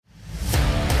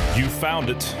You found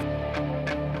it.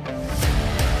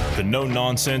 The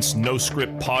no-nonsense,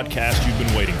 no-script podcast you've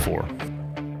been waiting for.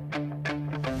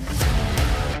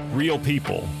 Real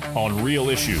people on real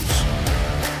issues.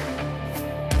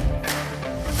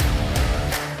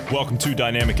 Welcome to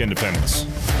Dynamic Independence,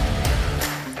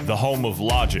 the home of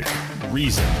logic,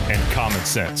 reason, and common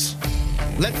sense.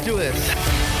 Let's do this.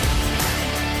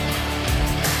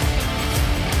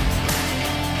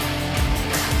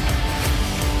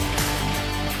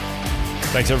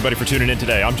 Thanks, everybody, for tuning in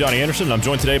today. I'm Johnny Anderson, and I'm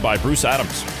joined today by Bruce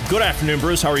Adams. Good afternoon,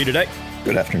 Bruce. How are you today?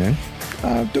 Good afternoon.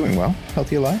 Doing well.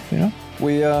 Healthy alive, you know.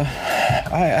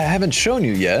 I haven't shown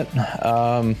you yet.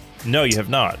 No, you have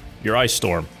not. Your ice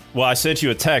storm. Well, I sent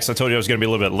you a text. I told you I was going to be a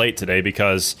little bit late today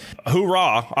because,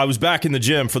 hoorah, I was back in the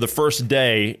gym for the first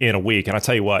day in a week. And I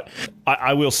tell you what,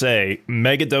 I will say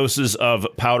mega doses of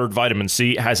powdered vitamin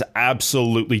C has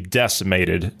absolutely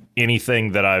decimated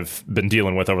anything that I've been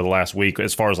dealing with over the last week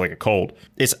as far as like a cold.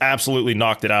 It's absolutely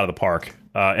knocked it out of the park.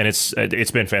 And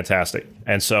it's been fantastic.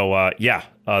 And so,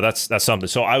 that's something.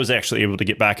 So I was actually able to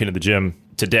get back into the gym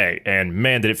today, and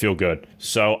man, did it feel good.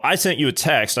 So I sent you a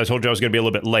text. I told you I was going to be a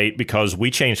little bit late because we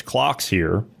changed clocks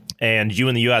here, and you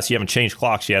in the U.S., you haven't changed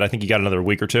clocks yet. I think you got another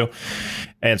week or two.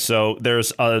 And so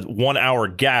there's a 1 hour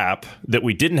gap that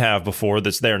we didn't have before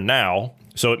that's there now.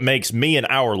 So it makes me an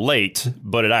hour late,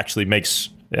 but it actually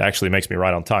makes me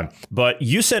right on time. But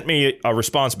you sent me a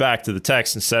response back to the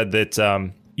text and said that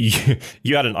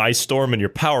you had an ice storm and your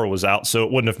power was out, so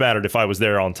it wouldn't have mattered if I was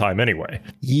there on time anyway.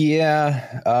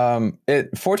 Yeah.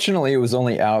 Fortunately, it was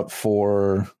only out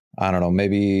for, I don't know,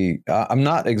 maybe, I'm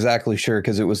not exactly sure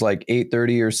because it was like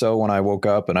 8:30 or so when I woke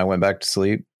up and I went back to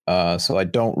sleep. So I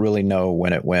don't really know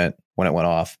when it went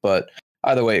off. But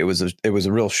either way, it was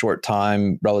a real short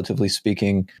time, relatively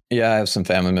speaking. Yeah, I have some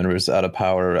family members out of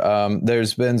power.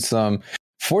 There's been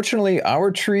fortunately,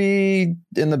 our tree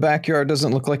in the backyard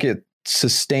doesn't look like it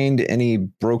sustained any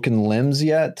broken limbs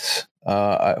yet.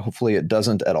 Hopefully it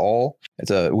doesn't at all.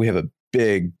 We have a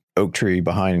big oak tree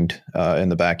behind in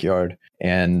the backyard,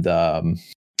 and to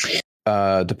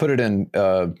put it in,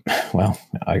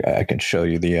 I can show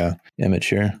you the image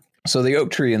here. So the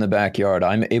oak tree in the backyard,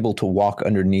 I'm able to walk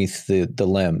underneath the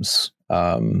limbs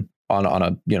on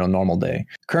a normal day.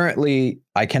 Currently,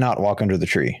 I cannot walk under the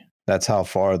tree. That's how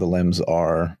far the limbs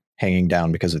are hanging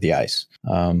down because of the ice.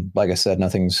 Like I said,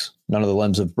 none of the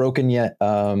limbs have broken yet.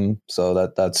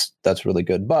 So that's really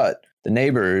good. But the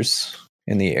neighbors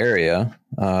in the area,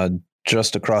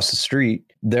 just across the street,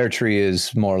 their tree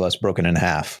is more or less broken in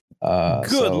half.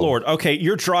 Good Lord. Okay.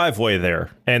 Your driveway there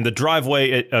and the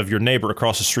driveway of your neighbor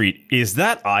across the street, is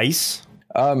that ice?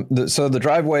 So the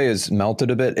driveway is melted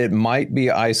a bit. It might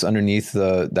be ice underneath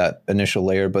that initial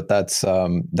layer, but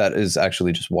that is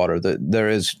actually just water. There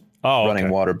is running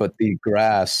water, but the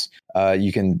grass,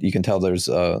 you can tell there's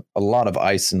a lot of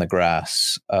ice in the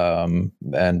grass, and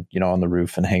on the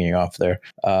roof and hanging off there.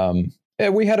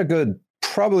 We had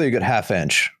probably a good half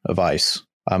inch of ice.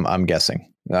 I'm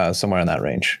guessing somewhere in that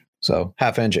range. So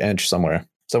half inch, somewhere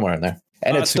in there,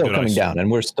 and it's still coming down,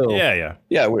 and we're still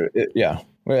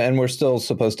we're still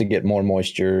supposed to get more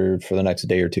moisture for the next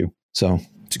day or two. So.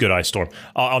 It's a good ice storm.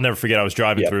 I'll never forget. I was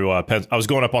driving through. I was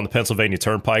going up on the Pennsylvania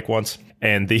Turnpike once,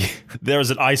 and there was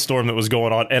an ice storm that was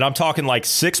going on, and I'm talking like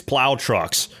 6 plow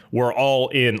trucks were all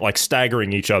in, like,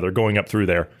 staggering each other going up through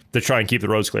there to try and keep the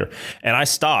roads clear. And I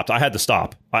stopped. I had to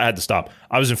stop. I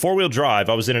was in 4-wheel drive.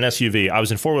 I was in an SUV. I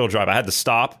was in 4-wheel drive. I had to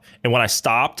stop, and when I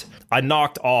stopped, I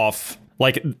knocked off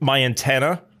like my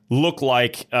antenna. Looked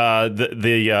like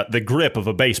the grip of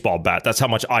a baseball bat. That's how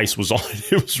much ice was on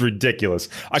it. It was ridiculous.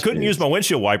 I couldn't use my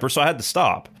windshield wiper, so I had to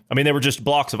stop. I mean, they were just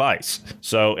blocks of ice.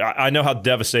 So I know how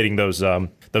devastating those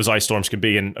ice storms can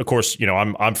be. And of course,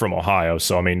 I'm from Ohio,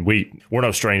 so I mean we're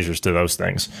no strangers to those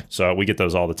things. So we get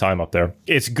those all the time up there.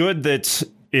 It's good that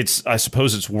I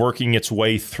suppose it's working its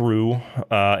way through,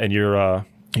 and you're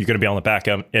going to be on the back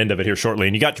end of it here shortly,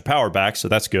 and you got your power back, so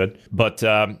that's good. But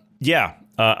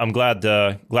I'm glad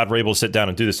we're able to sit down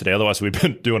and do this today. Otherwise, we've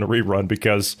been doing a rerun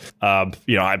because,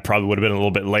 I probably would have been a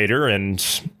little bit later and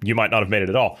you might not have made it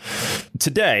at all.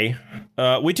 Today,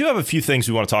 we do have a few things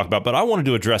we want to talk about, but I wanted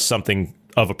to address something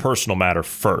of a personal matter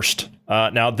first.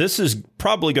 Now, this is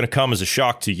probably going to come as a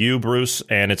shock to you, Bruce,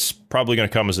 and it's probably going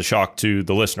to come as a shock to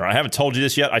the listener. I haven't told you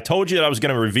this yet. I told you that I was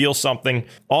going to reveal something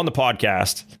on the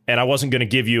podcast, and I wasn't going to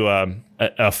give you an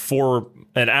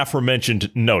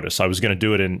aforementioned notice. I was going to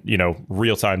do it in,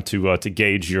 real time to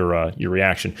gauge your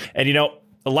reaction. And,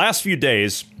 the last few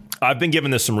days, I've been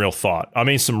giving this some real thought. I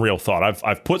mean, some real thought.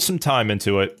 I've put some time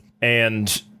into it,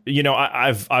 and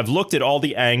I've looked at all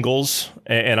the angles,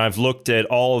 and I've looked at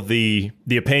all of the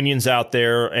opinions out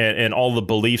there, and all the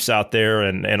beliefs out there,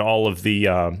 and all of the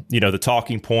the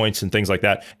talking points and things like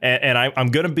that. And I'm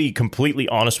going to be completely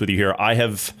honest with you here. I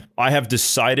have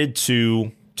decided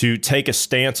to take a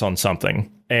stance on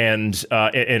something and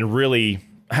really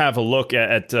have a look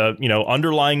at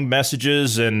underlying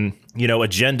messages and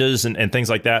agendas and things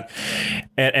like that.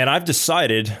 And I've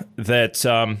decided that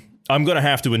I'm going to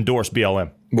have to endorse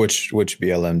BLM. Which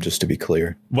BLM, just to be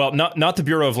clear? Well, not the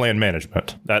Bureau of Land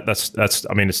Management. That's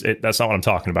not what I'm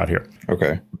talking about here.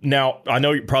 Okay. Now, I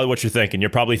know probably what you're thinking. You're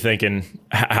probably thinking,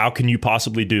 how can you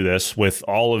possibly do this with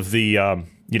all of the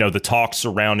the talk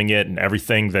surrounding it and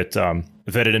everything that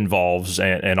it involves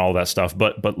and all that stuff.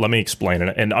 But let me explain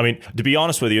it. And I mean, to be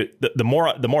honest with you, the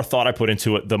more thought I put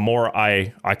into it, the more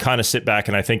I kind of sit back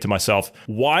and I think to myself,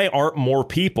 why aren't more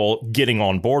people getting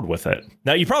on board with it?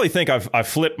 Now, you probably think I've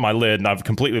flipped my lid and I've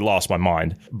completely lost my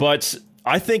mind, but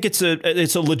I think it's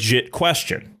a legit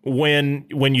question. When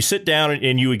you sit down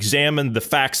and you examine the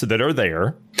facts that are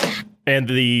there and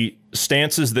the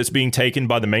stances that's being taken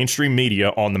by the mainstream media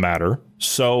on the matter.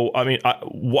 So, I mean,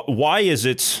 why is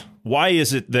it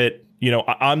that,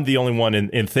 I'm the only one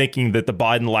in thinking that the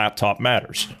Biden laptop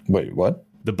matters? Wait, what?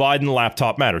 The Biden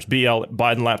laptop matters.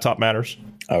 Biden laptop matters.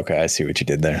 Okay, I see what you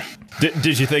did there.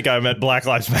 Did you think I meant Black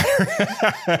Lives Matter?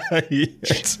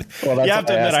 Yes. Well, you have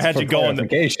to admit, I had you going.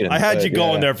 I had you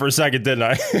going there for a second, didn't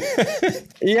I?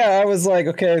 Yeah, I was like,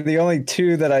 okay, the only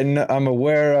two that I'm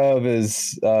aware of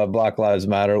is Black Lives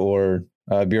Matter or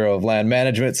Bureau of Land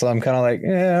Management. So I'm kind of like,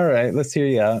 yeah, all right, let's hear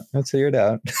you out. Let's hear it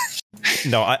out.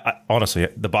 No, I honestly,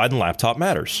 the Biden laptop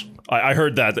matters. I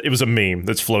heard that it was a meme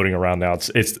that's floating around now.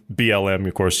 It's BLM,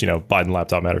 of course. Biden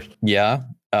laptop matters. Yeah.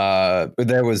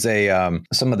 There was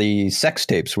some of the sex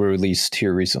tapes were released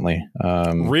here recently.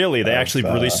 Really? They actually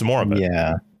released some more of it?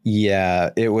 Yeah.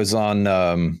 Yeah. It was on,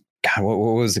 God, what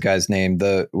was the guy's name?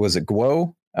 Was it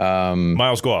Guo?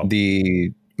 Miles Guo.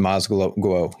 The Miles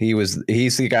Guo.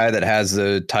 He's the guy that has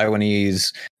the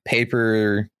Taiwanese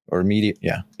paper or media.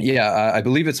 Yeah. Yeah. I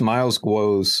believe it's Miles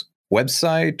Guo's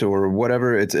website or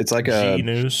whatever. It's like a G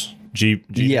News.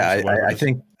 Yeah,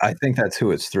 I think that's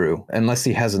who it's through, unless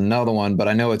he has another one. But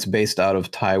I know it's based out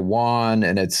of Taiwan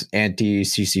and it's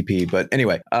anti-CCP. But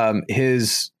anyway,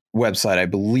 his website, I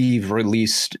believe,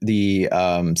 released the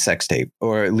sex tape,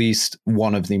 or at least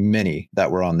one of the many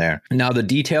that were on there. Now, the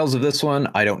details of this one,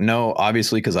 I don't know,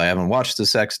 obviously, because I haven't watched the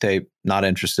sex tape. Not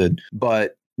interested.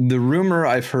 But the rumor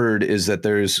I've heard is that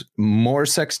there's more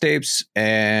sex tapes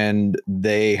and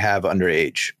they have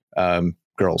underage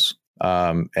girls.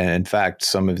 And in fact,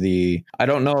 some of I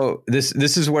don't know, this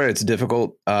is where it's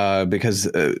difficult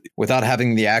because without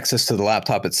having the access to the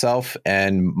laptop itself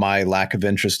and my lack of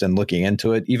interest in looking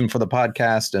into it, even for the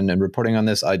podcast and reporting on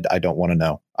this, I don't want to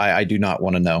know. I do not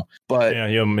want to know. But yeah,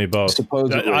 you and me both.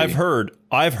 Supposedly, I've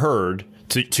heard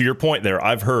to your point there,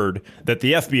 I've heard that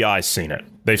the FBI's seen it.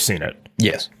 They've seen it.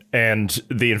 Yes. And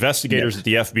the investigators at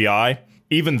the FBI,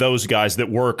 even those guys that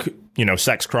work,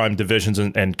 sex crime divisions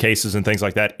and cases and things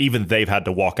like that, even they've had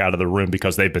to walk out of the room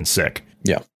because they've been sick.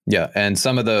 Yeah. Yeah. And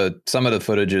some of the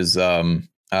footage is,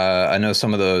 I know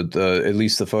some of the at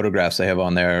least the photographs they have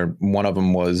on there. One of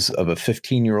them was of a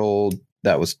 15-year-old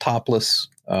that was topless.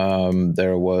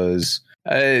 There was,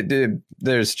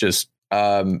 there's just,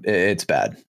 it's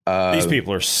bad. These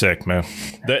people are sick, man.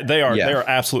 They are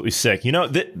absolutely sick.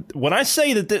 When I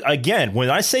say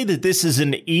that this is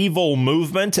an evil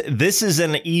movement, this is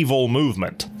an evil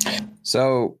movement.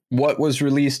 So what was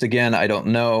released again, I don't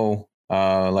know.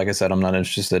 Like I said, I'm not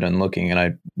interested in looking,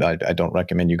 and I don't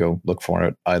recommend you go look for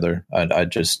it either.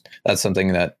 That's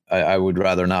something that I would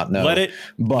rather not know. Let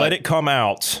it come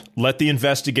out. Let the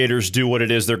investigators do what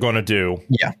it is they're going to do.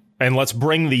 Yeah. And let's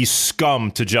bring these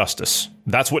scum to justice.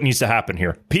 That's what needs to happen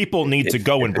here. People need to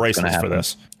go in bracelets for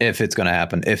this. If it's going to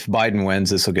happen. If Biden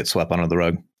wins, this will get swept under the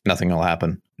rug. Nothing will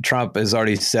happen. Trump has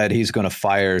already said he's going to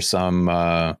fire some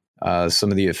of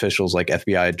the officials, like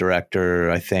FBI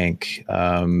director, I think.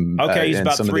 Okay, he's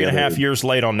about 3.5 years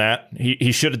late on that.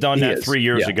 He should have done that 3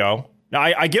 years ago. Now,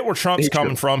 I get where Trump's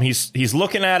coming from. He's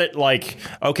looking at it like,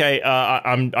 okay,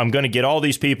 I'm going to get all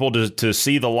these people to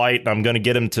see the light. And I'm going to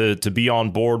get them to be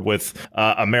on board with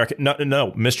America. No,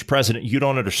 Mr. President, you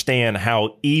don't understand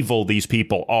how evil these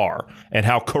people are and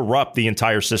how corrupt the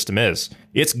entire system is.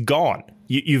 It's gone.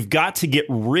 You've got to get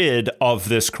rid of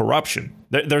this corruption.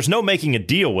 There's no making a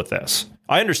deal with this.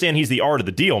 I understand he's the art of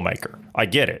the deal maker. I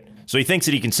get it. So he thinks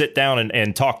that he can sit down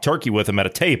and talk turkey with him at a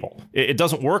table. It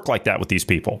doesn't work like that with these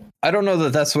people. I don't know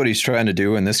that that's what he's trying to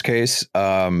do in this case.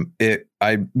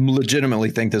 I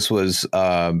legitimately think this was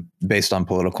based on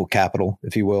political capital,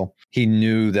 if you will. He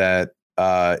knew that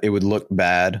it would look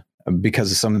bad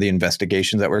because of some of the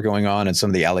investigations that were going on and some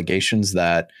of the allegations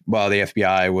that, well, the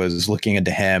FBI was looking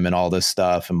into him and all this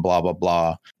stuff and blah, blah,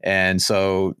 blah. And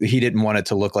so he didn't want it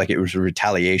to look like it was a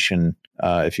retaliation,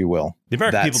 if you will. The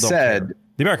American people don't care.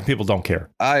 The American people don't care.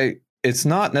 It's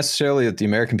not necessarily that the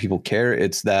American people care.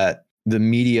 It's that the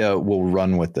media will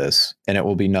run with this and it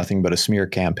will be nothing but a smear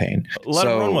campaign. Let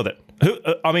them run with it.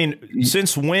 I mean,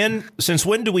 since when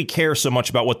do we care so much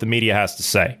about what the media has to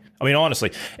say? I mean,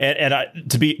 honestly,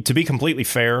 to be completely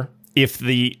fair, if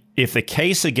the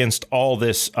case against all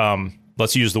this,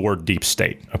 let's use the word deep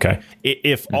state, okay?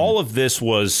 If all of this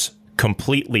was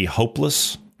completely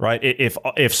hopeless, right?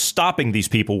 If stopping these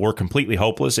people were completely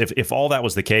hopeless, if all that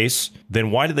was the case, then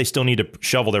why do they still need to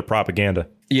shovel their propaganda?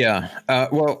 Yeah,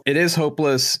 well, it is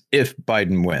hopeless if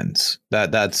Biden wins.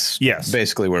 That's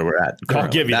basically where we're at currently.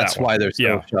 I'll give you that's that one. Why they're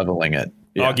still shoveling it.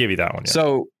 Yeah. I'll give you that one. Yeah.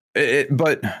 So,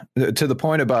 but to the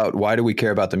point about why do we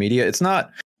care about the media? It's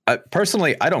not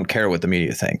personally. I don't care what the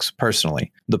media thinks. Personally,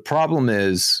 the problem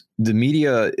is the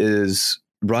media is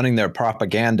running their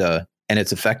propaganda, and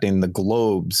it's affecting the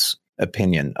globe's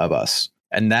opinion of us.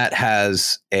 And that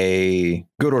has a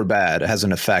good or bad, has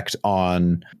an effect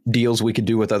on deals we could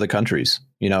do with other countries,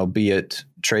 be it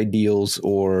trade deals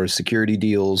or security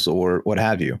deals or what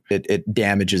have you. It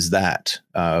damages that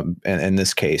in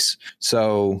this case.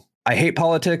 So I hate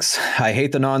politics. I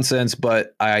hate the nonsense,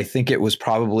 but I think it was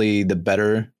probably the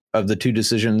better of the two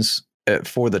decisions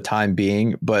for the time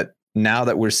being. But now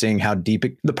that we're seeing how deep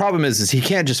the problem is he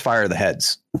can't just fire the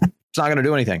heads. It's not going to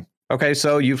do anything. Okay,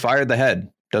 so you fired the head.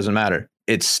 Doesn't matter.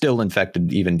 It's still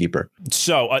infected even deeper.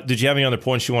 So did you have any other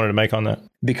points you wanted to make on that?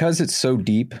 Because it's so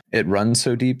deep, it runs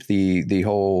so deep, the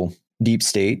whole deep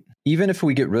state, even if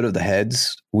we get rid of the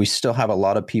heads, we still have a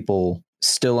lot of people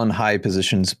still in high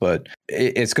positions, but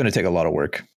it's going to take a lot of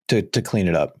work to clean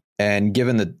it up. And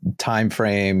given the time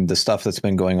frame, the stuff that's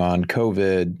been going on,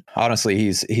 COVID, honestly,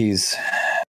 he's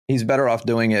better off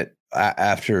doing it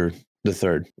after the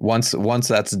third. Once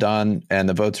that's done and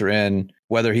the votes are in,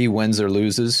 whether he wins or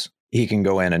loses, he can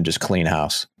go in and just clean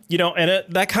house. And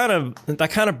that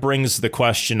kind of brings the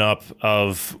question up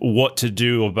of what to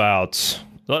do about.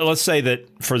 Let's say that,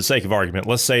 for the sake of argument,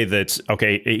 let's say that,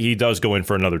 okay, he does go in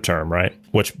for another term, right?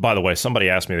 Which, by the way, somebody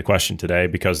asked me the question today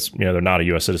because, they're not a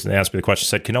U.S. citizen. They asked me the question,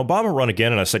 said, can Obama run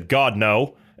again? And I said, God,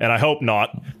 no. And I hope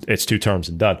not. It's 2 terms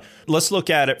and done. Let's look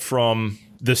at it from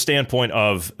the standpoint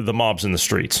of the mobs in the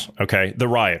streets, okay? The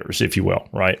rioters, if you will,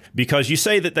 right? Because you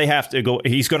say that they have to go,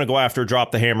 he's going to go after,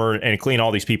 drop the hammer, and clean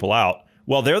all these people out.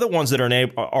 Well, they're the ones that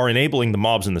are enabling the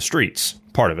mobs in the streets,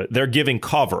 part of it. They're giving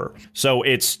cover. So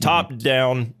it's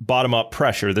top-down, bottom-up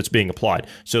pressure that's being applied.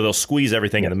 So they'll squeeze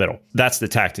everything in the middle. That's the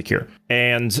tactic here.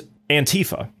 And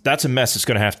Antifa, that's a mess that's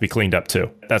going to have to be cleaned up, too.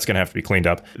 That's going to have to be cleaned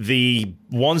up. The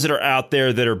ones that are out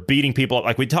there that are beating people up,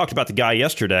 like we talked about the guy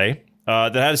yesterday,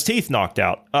 that had his teeth knocked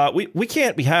out. We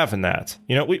can't be having that.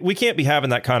 We can't be having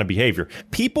that kind of behavior.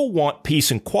 People want peace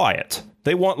and quiet.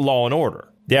 They want law and order.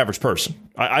 The average person.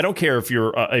 I don't care if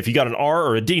you got an R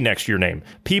or a D next to your name.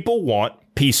 People want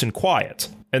peace and quiet.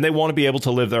 And they want to be able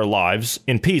to live their lives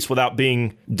in peace without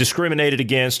being discriminated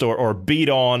against or beat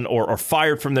on or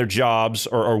fired from their jobs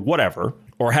or whatever,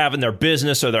 or having their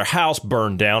business or their house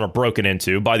burned down or broken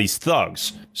into by these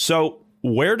thugs. So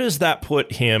where does that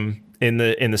put him in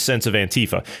the sense of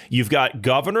Antifa? You've got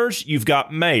governors, you've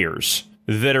got mayors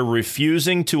that are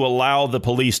refusing to allow the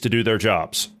police to do their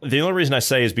jobs. The only reason I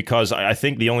say is because I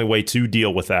think the only way to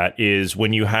deal with that is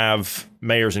when you have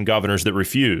mayors and governors that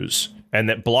refuse and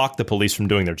that block the police from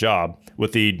doing their job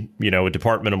with the,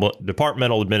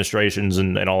 departmental administrations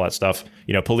and all that stuff,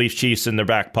 police chiefs in their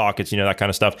back pockets, that kind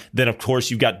of stuff. Then, of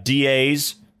course, you've got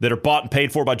DAs that are bought and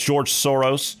paid for by George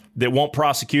Soros that won't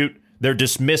prosecute. They're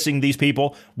dismissing these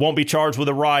people, won't be charged with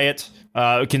a riot,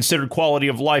 considered quality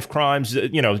of life crimes,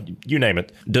 you name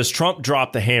it. Does Trump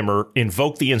drop the hammer,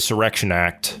 invoke the Insurrection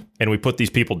Act, and we put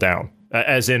these people down?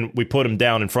 As in, we put them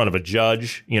down in front of a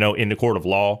judge, in the court of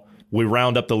law. We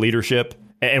round up the leadership,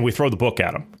 and we throw the book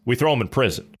at them. We throw them in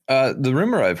prison. The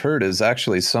rumor I've heard is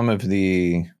actually some of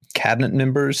the cabinet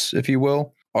members, if you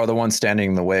will, are the ones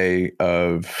standing in the way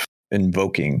of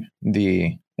invoking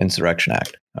the Insurrection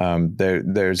Act.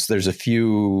 There's a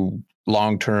few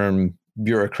long-term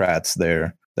bureaucrats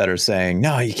there that are saying,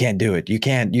 no, you can't do it. You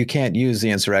can't use the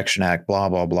Insurrection Act, blah,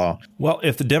 blah, blah. Well,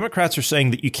 if the Democrats are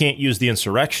saying that you can't use the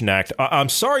Insurrection Act, I'm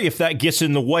sorry if that gets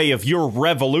in the way of your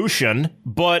revolution,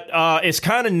 but it's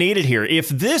kind of needed here. If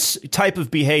this type of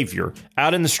behavior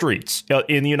out in the streets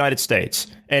in the United States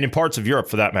and in parts of Europe,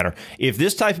 for that matter, if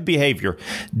this type of behavior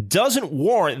doesn't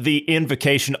warrant the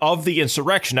invocation of the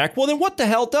Insurrection Act, well, then what the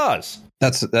hell does?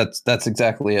 That's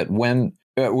exactly it. When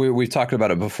we've talked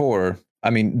about it before. I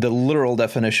mean, the literal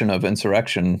definition of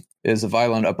insurrection is a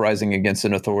violent uprising against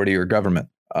an authority or government.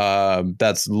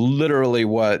 That's literally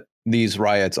what these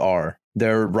riots are.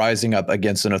 They're rising up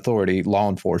against an authority, law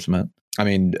enforcement. I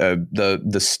mean,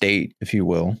 the state, if you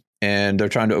will, and they're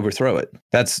trying to overthrow it.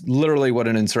 That's literally what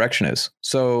an insurrection is.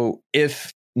 So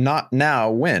if not now,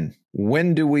 when?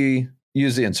 When do we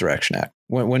use the Insurrection Act?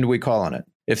 When do we call on it?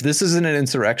 If this isn't an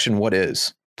insurrection, what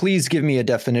is? Please give me a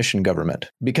definition, government,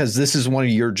 because this is one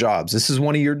of your jobs. This is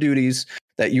one of your duties,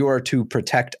 that you are to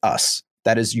protect us.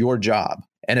 That is your job.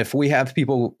 And if we have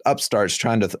people, upstarts,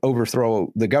 trying to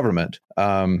overthrow the government,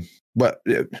 what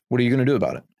are you going to do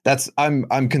about it?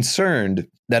 I'm concerned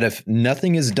that if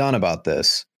nothing is done about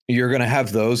this, you're going to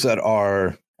have those that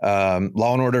are law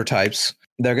and order types.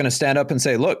 They're going to stand up and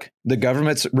say, look, the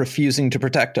government's refusing to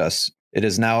protect us. It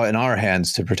is now in our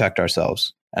hands to protect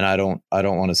ourselves. And I don't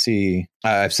want to see,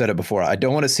 I've said it before, I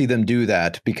don't want to see them do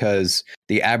that, because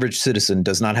the average citizen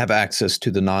does not have access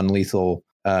to the non-lethal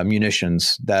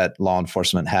munitions that law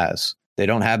enforcement has. They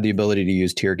don't have the ability to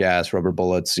use tear gas, rubber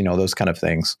bullets, those kind of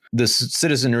things. This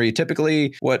citizenry,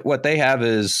 typically what they have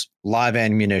is live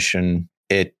ammunition.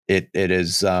 It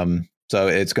is, so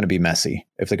it's going to be messy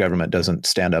if the government doesn't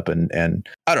stand up and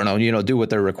I don't know, do what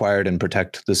they're required and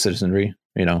protect the citizenry,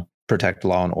 protect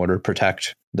law and order,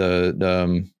 protect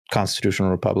the constitutional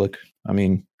republic. I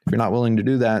mean, if you're not willing to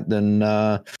do that, then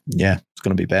it's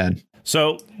going to be bad.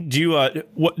 So, do you?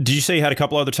 What did you say? You had a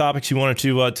couple other topics you wanted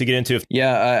to get into?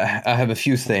 Yeah, I have a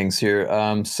few things here.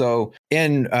 So,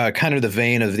 in kind of the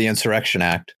vein of the Insurrection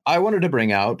Act, I wanted to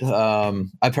bring out.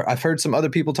 I've heard some other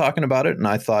people talking about it, and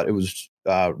I thought it was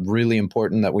really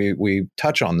important that we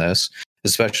touch on this,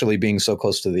 especially being so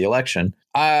close to the election.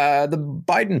 The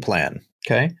Biden plan.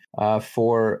 Okay,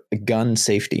 for gun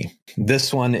safety.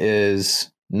 This one is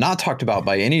not talked about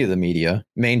by any of the media,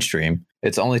 mainstream.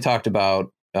 It's only talked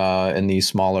about in these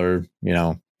smaller,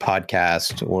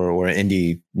 podcast or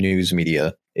indie news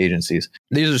media agencies.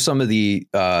 These are some of the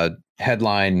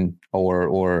headline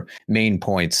or main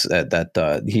points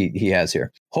that he has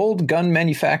here. Hold gun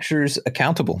manufacturers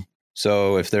accountable.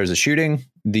 So if there's a shooting,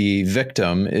 the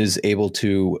victim is able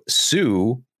to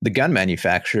sue the gun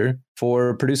manufacturer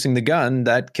for producing the gun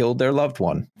that killed their loved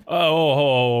one.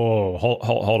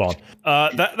 Hold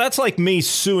on. That's like me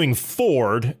suing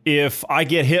Ford if I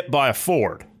get hit by a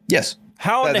Ford. Yes.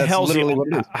 How in the hell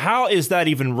how is that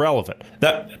even relevant?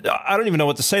 That I don't even know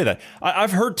what to say to that.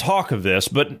 I've heard talk of this,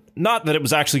 but not that it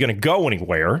was actually going to go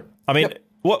anywhere. I mean, yep.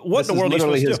 What in the world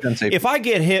are you supposed to do? If I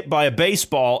get hit by a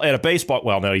baseball at a baseball,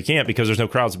 well, no, you can't because there's no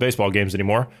crowds at baseball games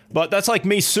anymore. But that's like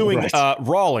me suing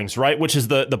Rawlings, right? Which is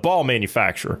the ball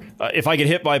manufacturer. If I get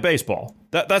hit by a baseball,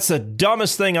 that's the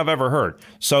dumbest thing I've ever heard.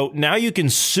 So now you can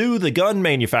sue the gun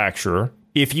manufacturer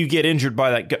if you get injured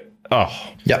by that gun.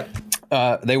 Oh, yeah.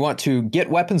 They want to get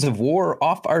weapons of war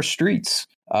off our streets.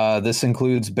 This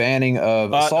includes banning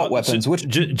of assault weapons. Which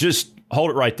just hold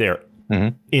it right there.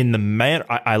 Mm-hmm. In the man,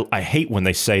 I hate when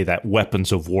they say that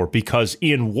weapons of war, because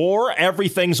in war,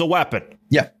 everything's a weapon.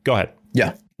 Yeah. Go ahead.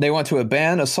 Yeah. They want to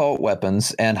ban assault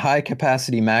weapons and high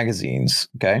capacity magazines.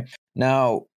 Okay.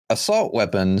 Now, assault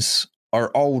weapons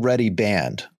are already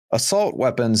banned. Assault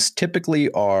weapons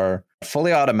typically are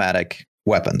fully automatic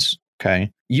weapons. Okay.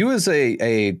 You as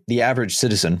the average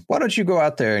citizen, why don't you go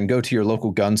out there and go to your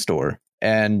local gun store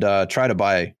and try to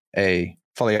buy a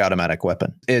fully automatic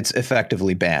weapon? It's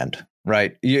effectively banned.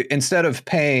 Right. Instead of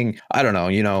paying, I don't know,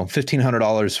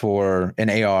 $1,500 for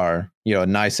an AR, a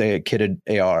nice kitted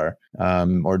AR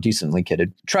or decently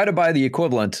kitted, try to buy the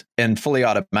equivalent in fully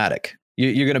automatic.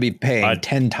 You're going to be paying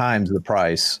 10 times the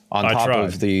price on top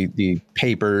of the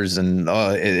papers, and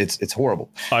it's horrible.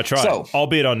 I tried,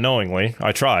 albeit unknowingly.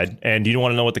 I tried. And you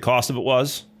want to know what the cost of it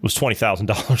was? It was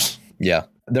 $20,000. Yeah.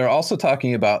 They're also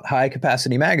talking about high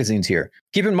capacity magazines here.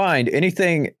 Keep in mind,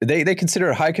 anything they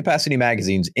consider high capacity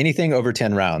magazines, anything over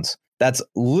 10 rounds. That's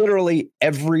literally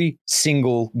every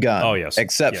single gun. Oh, yes.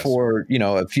 Except for,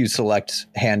 a few select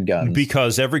handguns.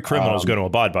 Because every criminal is going to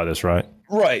abide by this, right?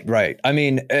 Right. I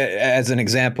mean, as an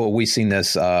example, we've seen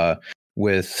this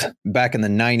with back in the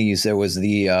 90s, there was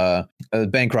the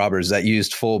bank robbers that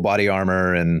used full body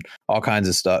armor and all kinds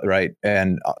of stuff, right?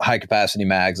 And high capacity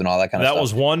mags and all that kind of stuff. That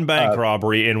was one bank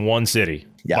robbery in one city.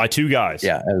 by two guys.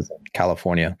 Yeah, it was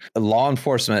California. Law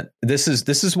enforcement. This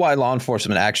is why law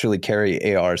enforcement actually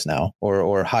carry ARs now,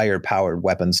 or higher powered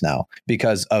weapons now,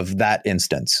 because of that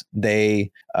instance.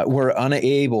 They were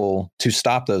unable to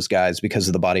stop those guys because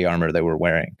of the body armor they were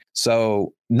wearing.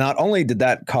 So not only did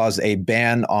that cause a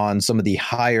ban on some of the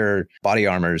higher body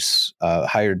armors,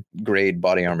 higher grade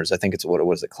body armors. I think it's what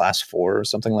was it, class 4 or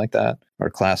something like that, or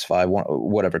class 5,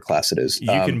 whatever class it is. You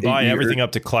can buy everything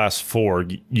up to class 4.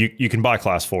 You can buy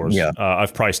class 4s. Yeah.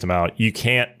 I've priced them out. You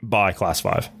can't buy class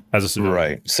 5 as a civilian.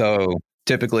 Right. So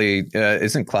typically,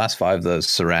 isn't class 5 the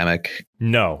ceramic?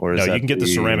 No, you can get the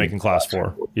ceramic in class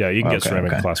 4. Yeah, you can get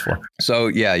ceramic in class 4. So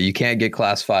yeah, you can't get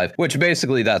class 5, which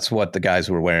basically that's what the guys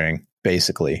were wearing.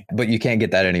 Basically, but you can't get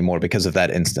that anymore because of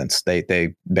that instance.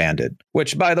 They banned it.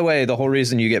 Which, by the way, the whole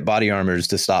reason you get body armor is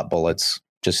to stop bullets.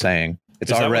 Just saying,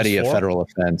 it's already a federal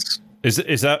offense.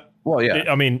 Is that? Well,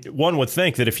 yeah. I mean, one would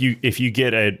think that if you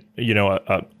get a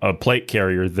plate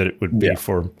carrier, that it would be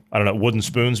for, I don't know, wooden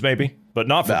spoons maybe, but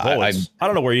not for bullets. I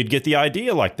don't know where you'd get the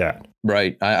idea like that.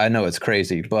 Right. I know it's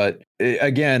crazy, but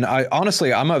again,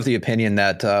 I'm of the opinion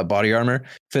that body armor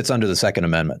fits under the Second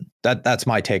Amendment. That's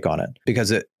my take on it,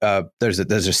 because there's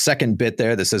a second bit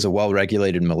there that says a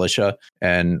well-regulated militia,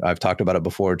 and I've talked about it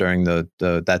before during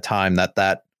that time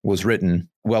that was written.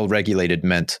 Well-regulated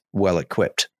meant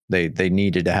well-equipped. They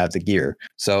needed to have the gear.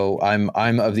 So I'm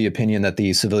of the opinion that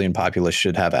the civilian populace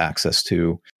should have access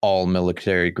to all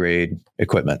military grade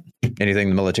equipment. Anything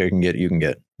the military can get, you can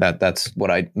get. That's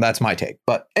my take.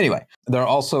 But anyway, they're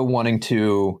also wanting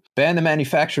to ban the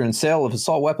manufacture and sale of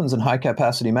assault weapons and high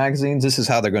capacity magazines. This is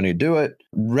how they're going to do it.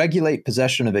 Regulate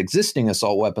possession of existing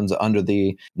assault weapons under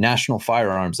the National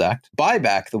Firearms Act. Buy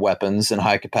back the weapons and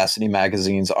high capacity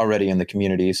magazines already in the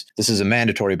communities. This is a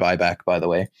mandatory buyback, by the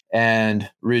way. And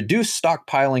reduce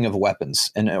stockpiling of weapons.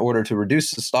 In order to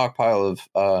reduce the stockpile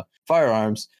of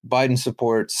firearms, Biden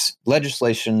supports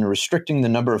legislation restricting the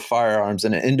number of firearms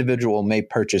an individual may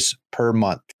purchase per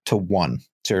month to one.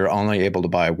 So you're only able to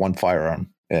buy one firearm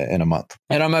in a month.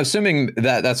 And I'm assuming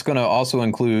that that's going to also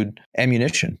include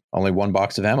ammunition, only one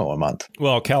box of ammo a month.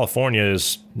 Well, California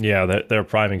is, they're a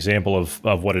prime example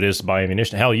of what it is to buy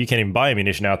ammunition. Hell, you can't even buy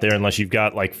ammunition out there unless you've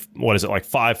got like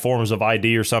 5 forms of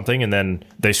ID or something, and then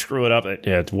they screw it up.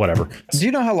 It's whatever. Do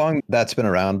you know how long that's been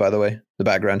around, by the way? The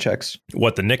background checks?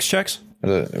 What, the NICS checks?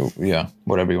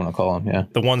 Whatever you want to call them. Yeah.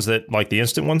 The ones that, like the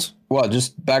instant ones? Well,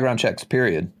 just background checks,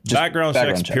 period. Just background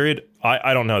checks, period.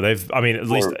 I don't know. They've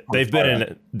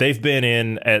been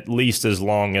in at least as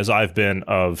long as I've been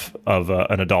of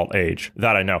an adult age.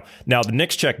 That I know. Now, the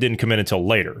NICS check didn't come in until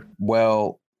later.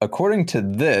 Well, according to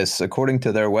their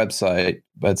website,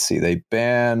 let's see, they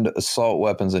banned assault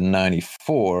weapons in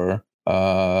 94.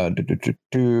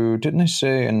 Didn't I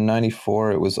say in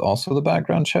 94 it was also the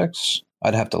background checks?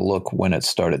 I'd have to look when it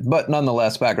started. But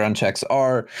nonetheless, background checks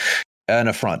are an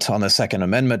affront on the Second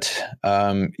Amendment.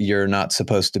 You're not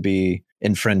supposed to be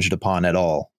infringed upon at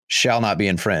all. Shall not be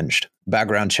infringed.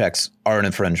 Background checks are an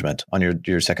infringement on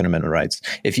your Second Amendment rights.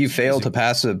 If you fail to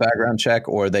pass a background check,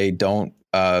 or they don't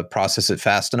process it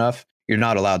fast enough, you're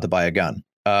not allowed to buy a gun.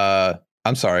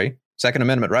 I'm sorry. Second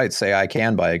Amendment rights say I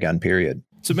can buy a gun, period.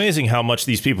 It's amazing how much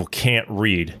these people can't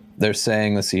read. They're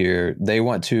saying this year they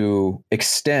want to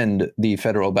extend the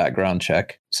federal background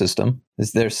check system.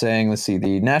 They're saying,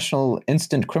 the National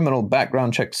Instant Criminal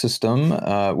Background Check System,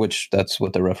 which that's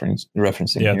what they're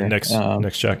referencing here. Yeah,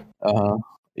 next check.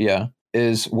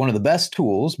 Is one of the best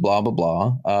tools, blah, blah,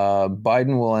 blah.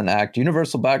 Biden will enact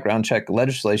universal background check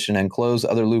legislation and close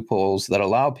other loopholes that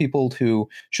allow people who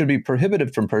should be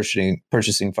prohibited from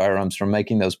purchasing firearms from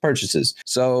making those purchases.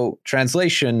 So,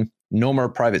 translation, no more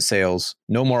private sales,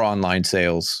 no more online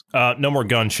sales. No more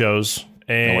gun shows.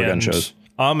 No more gun shows.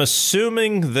 I'm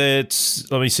assuming that,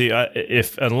 let me see,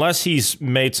 unless he's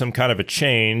made some kind of a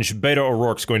change, Beto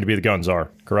O'Rourke's going to be the gun czar,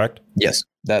 correct? Yes,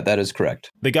 that is correct.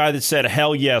 The guy that said,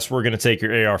 hell yes, we're going to take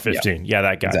your AR-15. Yeah,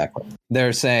 that guy. Exactly.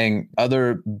 They're saying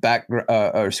other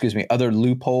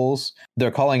loopholes. They're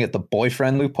calling it the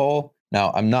boyfriend loophole.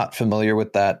 Now, I'm not familiar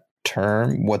with that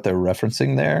term, what they're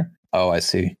referencing there. Oh, I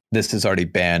see. This is already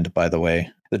banned, by the way.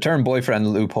 The term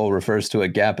boyfriend loophole refers to a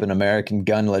gap in American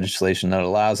gun legislation that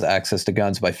allows access to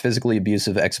guns by physically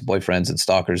abusive ex-boyfriends and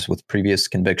stalkers with previous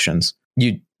convictions.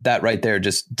 That right there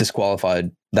just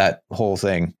disqualified that whole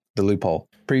thing, the loophole.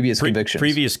 Previous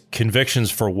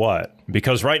convictions for what?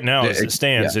 Because right now, as it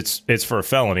stands, it's for a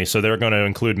felony, so they're going to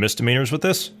include misdemeanors with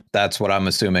this? That's what I'm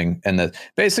assuming. And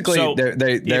basically,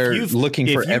 they're looking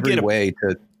for every way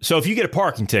to... So if you get a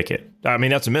parking ticket, I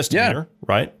mean, that's a misdemeanor,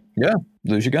 right? Yeah,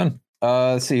 lose your gun.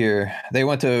 Let's see here. They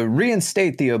want to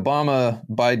reinstate the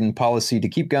Obama-Biden policy to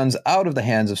keep guns out of the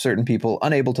hands of certain people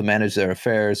unable to manage their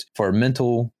affairs for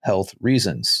mental health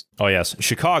reasons. Oh, yes.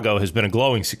 Chicago has been a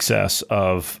glowing success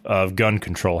of gun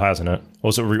control, hasn't it?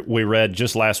 We read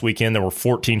just last weekend there were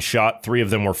 14 shot. 3 of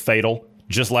them were fatal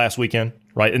just last weekend,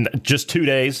 right? In just 2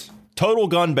 days. Total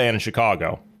gun ban in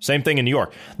Chicago. Same thing in New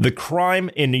York. The crime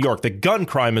in New York, the gun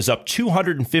crime is up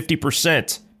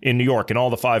 250% in New York in all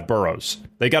the 5 boroughs.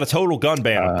 They got a total gun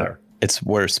ban up there. It's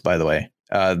worse, by the way.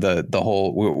 The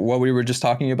whole what we were just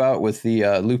talking about with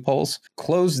the loopholes.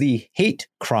 Close the hate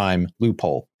crime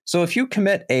loophole. So if you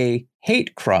commit a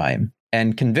hate crime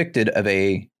and convicted of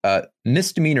a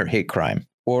misdemeanor hate crime,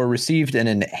 or received an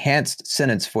enhanced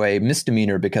sentence for a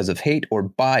misdemeanor because of hate or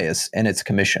bias in its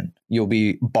commission, you'll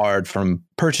be barred from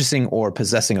purchasing or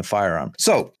possessing a firearm.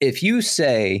 So if you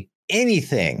say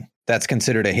anything that's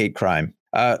considered a hate crime,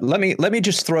 let me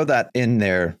just throw that in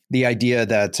there. The idea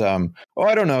that,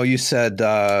 I don't know, you said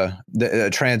the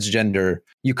transgender,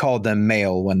 you called them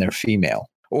male when they're female.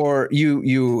 Or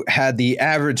you had the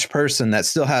average person that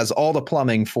still has all the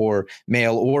plumbing for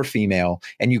male or female,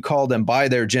 and you call them by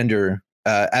their gender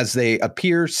as they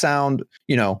appear, sound,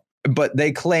 but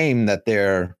they claim that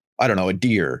they're, I don't know, a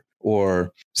deer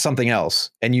or something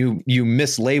else, and you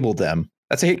mislabeled them.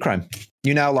 That's a hate crime.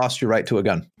 You now lost your right to a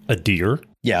gun. A deer?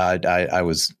 Yeah, I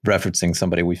was referencing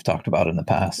somebody we've talked about in the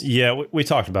past. Yeah, we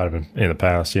talked about him in the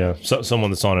past. Yeah,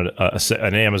 someone that's on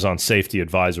an Amazon Safety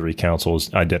Advisory Council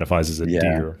identifies as a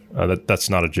deer. That's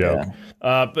not a joke.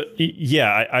 Yeah. But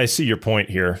yeah, I see your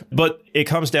point here. But it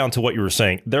comes down to what you were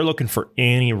saying. They're looking for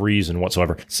any reason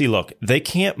whatsoever. See, look, they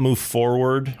can't move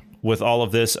forward with all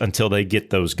of this until they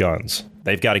get those guns.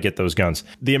 They've got to get those guns.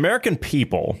 The American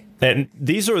people, and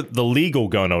these are the legal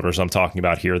gun owners I'm talking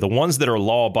about here, the ones that are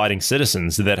law-abiding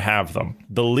citizens that have them.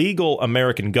 The legal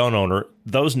American gun owner,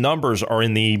 those numbers are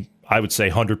in the, I would say,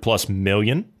 100+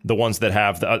 million, the ones that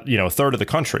have, a third of the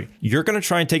country. You're going to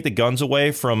try and take the guns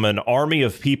away from an army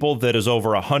of people that is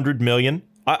over 100 million?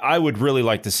 I would really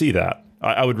like to see that.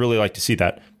 I would really like to see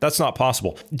that. That's not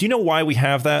possible. Do you know why we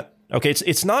have that? Okay,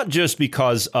 it's not just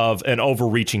because of an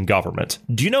overreaching government.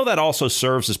 Do you know that also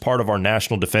serves as part of our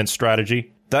national defense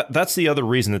strategy? That's the other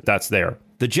reason that's there.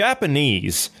 The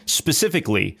Japanese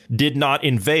specifically did not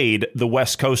invade the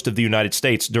west coast of the United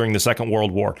States during the Second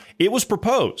World War. It was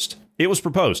proposed.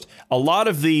 A lot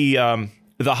of the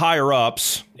higher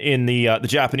ups in the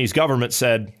Japanese government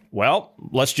said, well,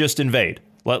 let's just invade.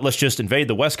 Let's just invade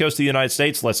the west coast of the United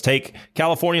States. Let's take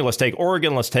California. Let's take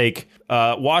Oregon. Let's take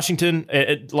Washington.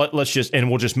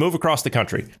 We'll just move across the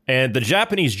country. And the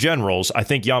Japanese generals, I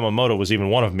think Yamamoto was even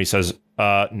one of them. He says,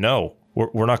 no,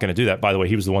 we're not going to do that. By the way,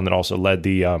 he was the one that also led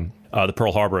the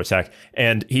Pearl Harbor attack.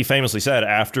 And he famously said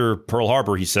after Pearl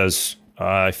Harbor, he says,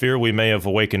 I fear we may have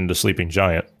awakened a sleeping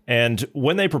giant. And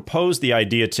when they proposed the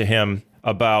idea to him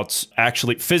about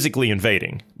actually physically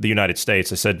invading the United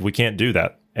States, I said, we can't do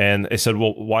that. And they said,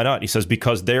 well, why not? He says,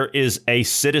 because there is a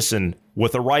citizen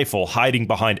with a rifle hiding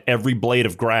behind every blade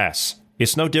of grass.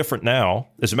 It's no different now.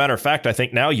 As a matter of fact, I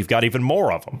think now you've got even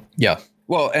more of them. Yeah.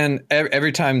 Well, and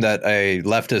every time that a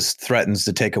leftist threatens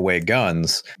to take away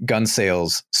guns, gun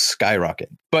sales skyrocket.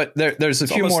 But there's a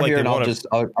few more here, and it's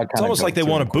almost like they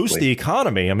want to boost the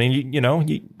economy. I mean,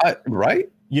 right?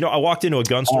 I walked into a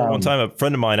gun store one time. A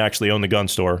friend of mine actually owned the gun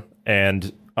store,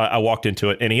 and I walked into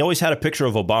it, and he always had a picture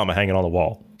of Obama hanging on the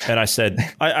wall. And I said,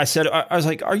 I was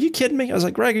like, are you kidding me? I was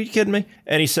like, Greg, are you kidding me?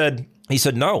 And he said,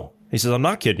 no. He says, I'm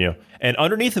not kidding you. And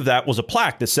underneath of that was a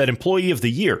plaque that said Employee of the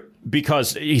Year,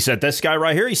 because he said, this guy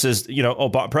right here, he says,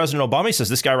 President Obama, he says,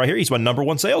 this guy right here, he's my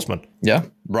 #1 salesman. Yeah.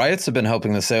 Riots have been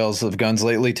helping the sales of guns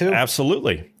lately, too.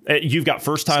 Absolutely. You've got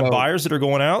first time buyers that are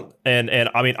going out. And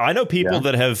I mean, I know people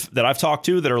that I've talked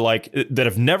to that are that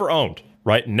have never owned.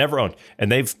 Right? Never owned.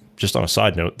 And they've, just on a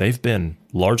side note, they've been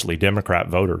largely Democrat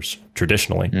voters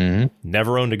traditionally. Mm-hmm.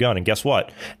 Never owned a gun. And guess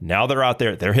what? Now they're out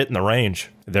there. They're hitting the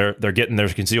range. They're getting their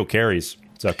concealed carries.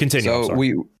 So continue. So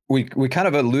we kind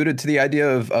of alluded to the idea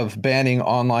of banning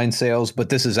online sales, but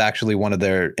this is actually one of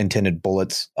their intended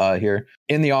bullets here.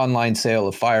 In the online sale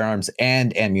of firearms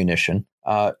and ammunition,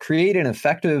 create an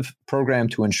effective program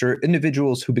to ensure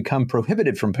individuals who become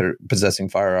prohibited from possessing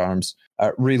firearms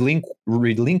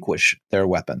relinquish their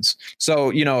weapons.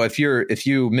 So, if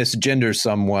you misgender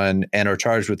someone and are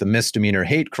charged with a misdemeanor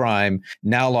hate crime,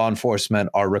 now law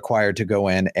enforcement are required to go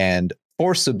in and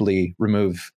forcibly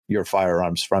remove your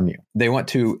firearms from you. They want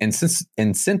to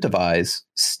incentivize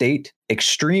state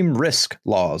extreme risk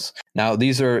laws. Now,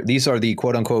 these are the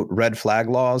quote unquote red flag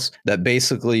laws that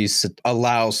basically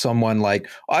allow someone like,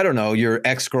 I don't know, your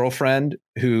ex-girlfriend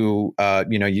who,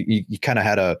 you kind of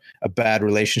had a bad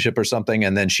relationship or something,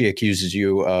 and then she accuses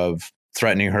you of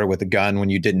threatening her with a gun when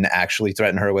you didn't actually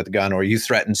threaten her with a gun, or you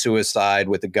threatened suicide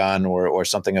with a gun or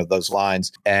something of those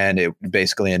lines. And it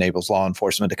basically enables law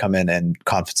enforcement to come in and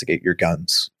confiscate your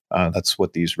guns. That's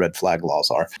what these red flag laws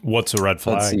are. What's a red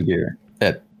flag? Let's see here.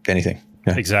 Anything.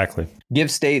 Yeah. Exactly. Give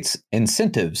states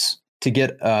incentives to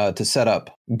get to set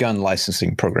up gun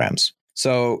licensing programs.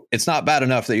 So it's not bad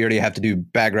enough that you already have to do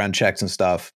background checks and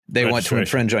stuff. They want to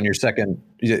infringe on your second.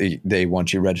 They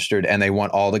want you registered, and they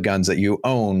want all the guns that you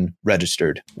own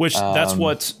registered. Which that's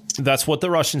what the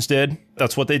Russians did.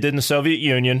 That's what they did in the Soviet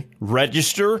Union.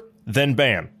 Register, then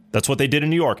ban. That's what they did in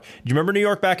New York. Do you remember New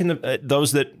York back in the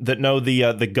those that know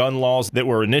the gun laws that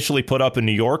were initially put up in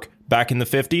New York back in the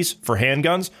 50s for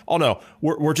handguns? Oh no,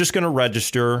 we're just going to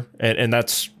register, and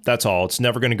that's all. It's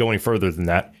never going to go any further than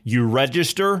that. You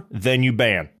register, then you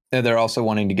ban. And they're also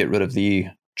wanting to get rid of the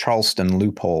Charleston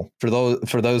loophole. For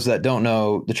those that don't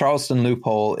know, the Charleston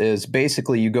loophole is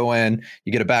basically you go in,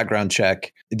 you get a background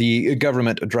check. The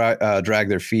government drag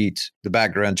their feet. The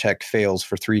background check fails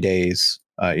for 3 days.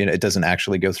 It doesn't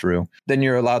actually go through. Then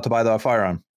you're allowed to buy the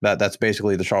firearm. That's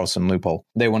basically the Charleston loophole.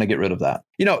 They want to get rid of that.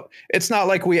 It's not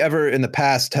like we ever in the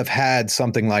past have had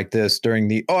something like this during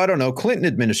the, Clinton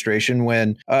administration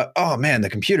when, the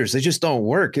computers, they just don't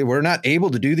work. We're not able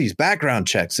to do these background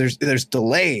checks. There's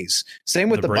delays. Same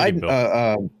with the Biden.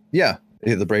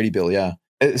 The Brady bill. Yeah.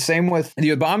 Same with the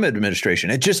Obama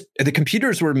administration. The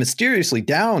computers were mysteriously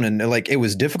down, and it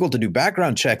was difficult to do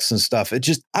background checks and stuff.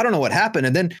 I don't know what happened.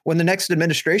 And then when the next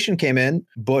administration came in,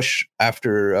 Bush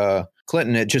after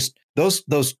Clinton,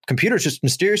 those computers just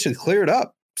mysteriously cleared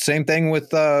up. Same thing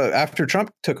with after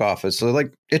Trump took office. So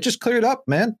it just cleared up,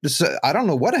 man. I don't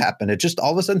know what happened. It just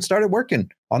all of a sudden started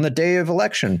working on the day of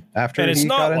election after he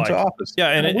got into office. Yeah,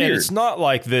 and it's not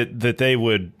like that they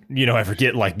would ever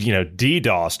get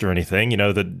DDoSed or anything.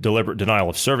 The deliberate denial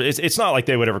of service. It's not like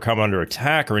they would ever come under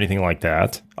attack or anything like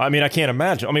that. I mean, I can't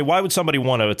imagine. I mean, why would somebody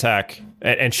want to attack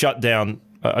and shut down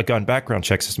a gun background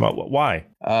check system? Why?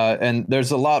 And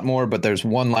there's a lot more, but there's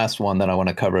one last one that I want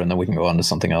to cover, and then we can go on to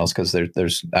something else because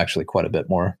there's actually quite a bit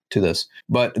more to this.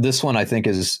 But this one I think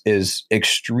is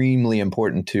extremely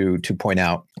important to point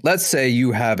out. Let's say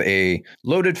you have a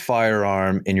loaded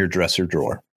firearm in your dresser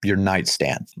drawer, your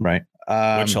nightstand, right?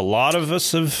 Which a lot of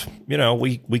us have,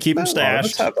 we keep them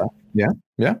stashed.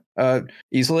 Yeah.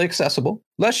 Easily accessible.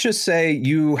 Let's just say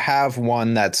you have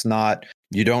one that's not.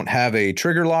 You don't have a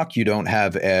trigger lock. You don't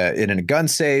have it in a gun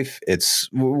safe. It's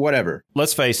whatever.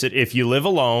 Let's face it. If you live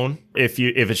alone, if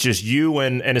it's just you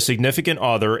and a significant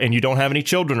other, and you don't have any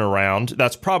children around,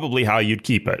 that's probably how you'd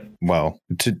keep it. Well,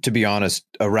 to be honest,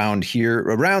 around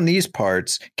these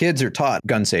parts, kids are taught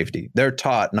gun safety. They're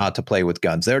taught not to play with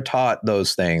guns. They're taught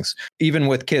those things. Even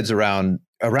with kids around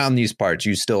these parts,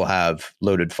 you still have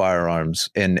loaded firearms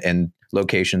in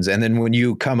locations. And then when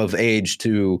you come of age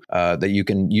to that you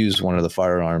can use one of the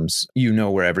firearms,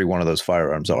 where every one of those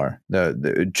firearms are,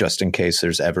 just in case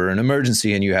there's ever an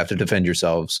emergency and you have to defend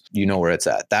yourselves, where it's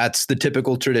at. That's the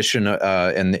typical tradition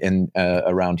in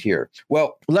around here.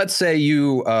 Well, let's say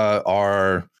you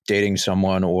are dating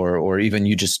someone or even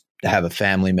you just have a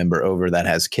family member over that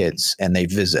has kids and they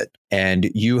visit,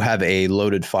 and you have a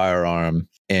loaded firearm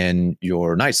in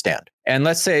your nightstand. And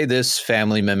let's say this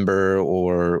family member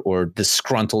or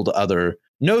disgruntled other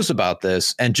knows about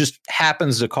this and just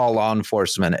happens to call law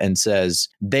enforcement and says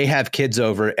they have kids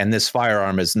over and this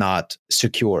firearm is not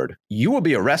secured. You will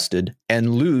be arrested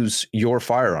and lose your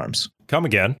firearms. Come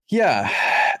again. Yeah.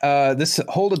 This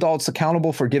hold adults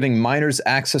accountable for giving minors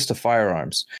access to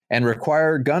firearms and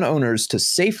require gun owners to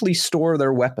safely store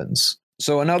their weapons.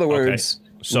 So in other words,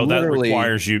 so that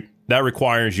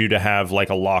requires you to have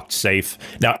a locked safe.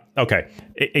 Now, okay.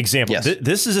 Example. Yes.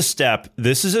 This is a step.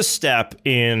 This is a step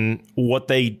in what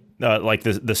they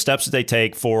the steps that they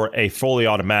take for a fully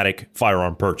automatic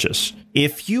firearm purchase.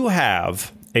 If you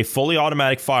have a fully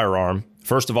automatic firearm,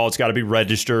 first of all, it's got to be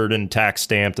registered and tax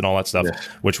stamped and all that stuff,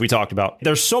 which we talked about.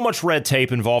 There's so much red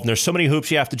tape involved, and there's so many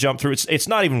hoops you have to jump through. It's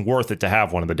not even worth it to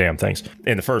have one of the damn things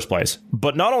in the first place.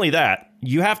 But not only that,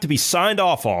 you have to be signed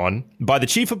off on by the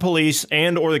chief of police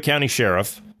and or the county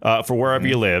sheriff for wherever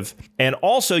you live. And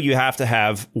also you have to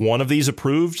have one of these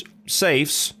approved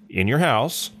safes in your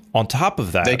house On top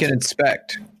of that, they can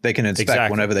inspect. They can inspect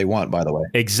exactly. Whenever they want, by the way.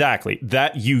 Exactly.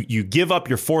 That you give up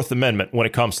your Fourth Amendment when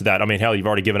it comes to that. I mean, hell, you've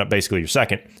already given up basically your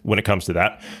second when it comes to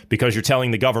that, because you're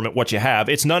telling the government what you have.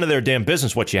 It's none of their damn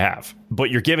business what you have, but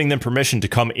you're giving them permission to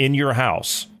come in your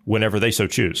house whenever they so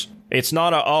choose. It's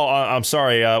not I'm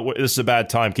sorry, this is a bad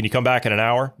time. Can you come back in an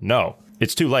hour? No.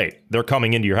 It's too late. They're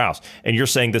coming into your house. And you're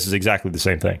saying this is exactly the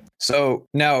same thing. So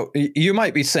now you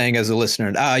might be saying as a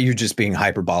listener, you're just being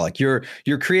hyperbolic. You're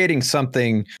creating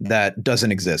something that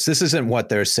doesn't exist. This isn't what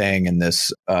they're saying in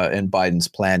this in Biden's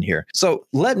plan here. So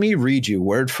let me read you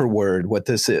word for word what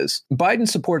this is. Biden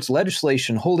supports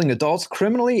legislation holding adults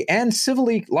criminally and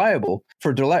civilly liable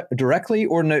for directly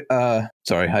or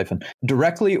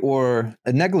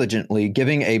negligently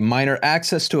giving a minor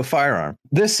access to a firearm.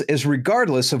 This is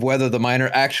regardless of whether the minor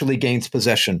actually gains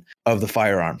possession of the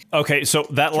firearm. Okay, so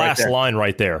that last line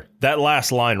right there,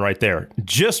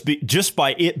 just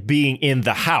by it being in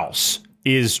the house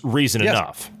is reason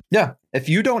enough. Yeah. If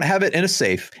you don't have it in a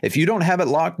safe, if you don't have it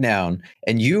locked down,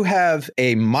 and you have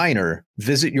a minor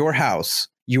visit your house,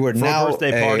 you are now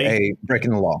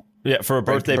breaking the law. Yeah, for a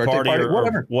birthday party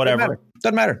or whatever.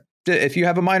 Doesn't matter. If you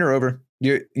have a minor over,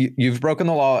 you've broken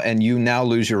the law, and you now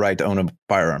lose your right to own a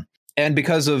firearm. And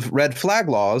because of red flag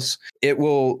laws, it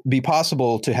will be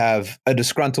possible to have a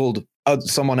disgruntled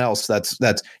someone else that's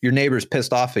your neighbor's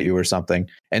pissed off at you or something,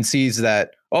 and sees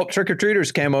that,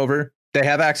 trick-or-treaters came over. They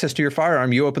have access to your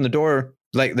firearm. You open the door,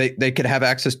 like they could have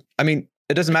access. I mean,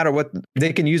 it doesn't matter what,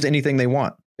 they can use anything they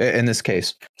want in this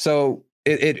case. So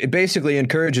it basically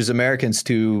encourages Americans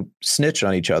to snitch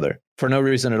on each other for no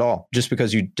reason at all, just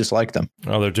because you dislike them.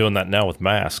 Oh, they're doing that now with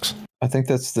masks. I think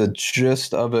that's the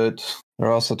gist of it.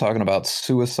 They're also talking about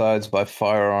suicides by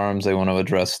firearms. They want to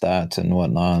address that and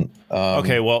whatnot.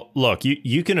 Okay, well, look,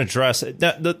 you can address it.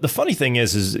 The funny thing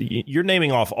is you're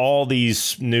naming off all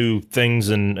these new things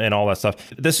and all that stuff.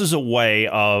 This is a way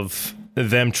of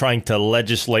them trying to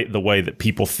legislate the way that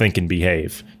people think and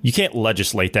behave. You can't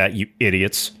legislate that, you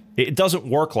idiots. It doesn't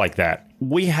work like that.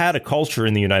 We had a culture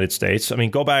in the United States. I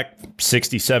mean, go back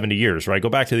 60, 70 years, right? Go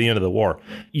back to the end of the war.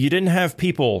 You didn't have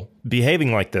people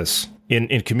behaving like this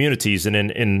in communities and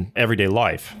in everyday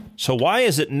life. So why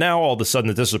is it now all of a sudden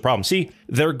that this is a problem? See,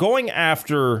 they're going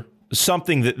after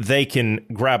something that they can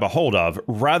grab a hold of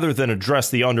rather than address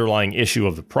the underlying issue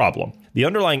of the problem. The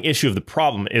underlying issue of the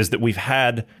problem is that we've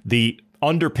had the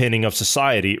underpinning of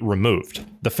society removed.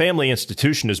 The family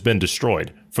institution has been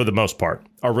destroyed for the most part.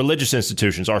 Our religious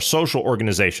institutions, our social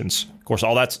organizations, of course,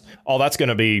 all that's going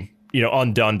to be,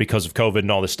 undone because of COVID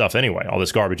and all this stuff anyway, all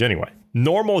this garbage anyway.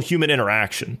 Normal human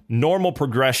interaction, normal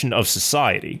progression of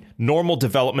society, normal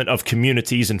development of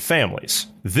communities and families.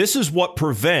 This is what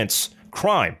prevents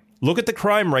crime. Look at the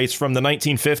crime rates from the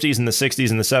 1950s and the 60s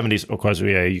and the 70s. Of course,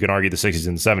 yeah, you can argue the 60s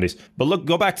and the 70s. But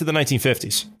go back to the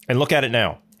 1950s and look at it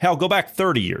now. Hell, go back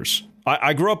 30 years.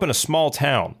 I grew up in a small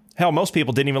town. Hell, most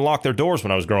people didn't even lock their doors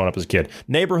when I was growing up as a kid.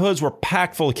 Neighborhoods were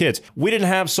packed full of kids. We didn't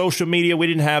have social media. We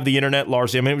didn't have the internet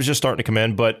largely. I mean, it was just starting to come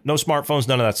in, but no smartphones,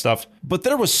 none of that stuff. But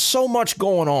there was so much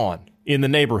going on in the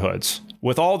neighborhoods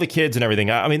with all the kids and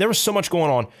everything. I mean, there was so much going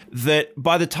on that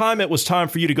by the time it was time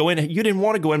for you to go in, you didn't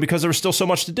want to go in because there was still so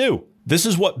much to do. This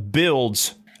is what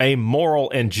builds a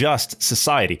moral and just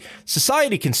society.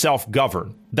 Society can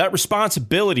self-govern. That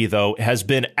responsibility, though, has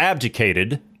been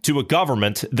abdicated to a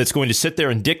government that's going to sit there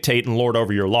and dictate and lord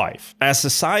over your life. As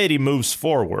society moves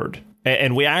forward,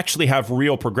 and we actually have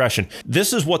real progression,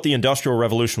 this is what the Industrial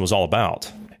Revolution was all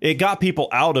about. It got people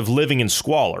out of living in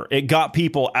squalor. It got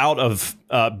people out of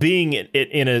being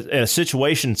in a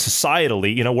situation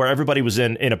societally, where everybody was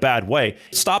in a bad way.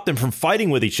 It stopped them from fighting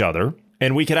with each other,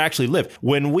 and we could actually live.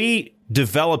 When we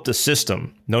developed a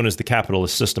system, known as the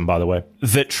capitalist system, by the way,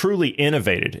 that truly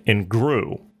innovated and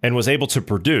grew and was able to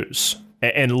produce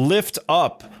and lift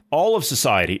up all of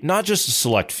society, not just a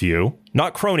select few,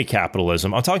 not crony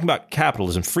capitalism. I'm talking about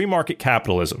capitalism, free market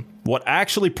capitalism. What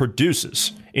actually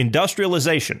produces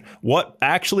industrialization, what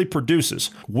actually produces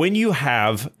when you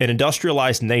have an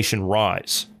industrialized nation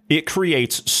rise. It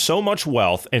creates so much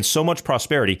wealth and so much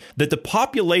prosperity that the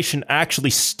population actually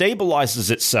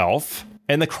stabilizes itself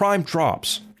and the crime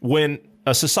drops. When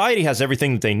a society has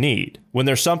everything that they need, when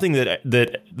there's something that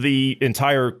the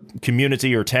entire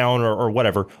community or town or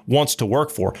whatever wants to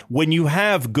work for, when you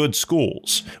have good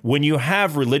schools, when you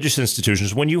have religious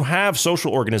institutions, when you have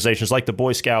social organizations like the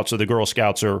Boy Scouts or the Girl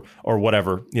Scouts or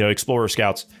whatever, Explorer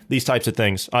Scouts, these types of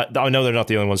things. I know they're not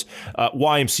the only ones.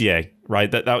 YMCA, right?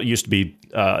 That used to be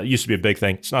a big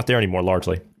thing. It's not there anymore,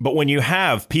 largely. But when you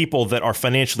have people that are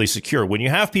financially secure, when you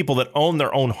have people that own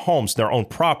their own homes, their own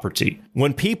property,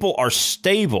 when people are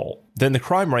stable, then the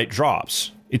crime rate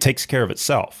drops. It takes care of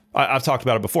itself. I've talked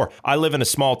about it before. I live in a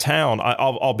small town,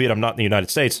 albeit I'm not in the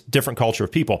United States, different culture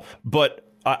of people. But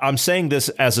I'm saying this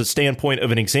as a standpoint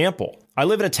of an example. I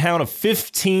live in a town of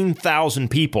 15,000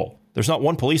 people. There's not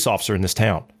one police officer in this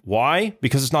town. Why?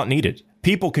 Because it's not needed.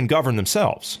 People can govern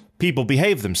themselves. People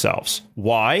behave themselves.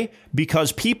 Why?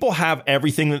 Because people have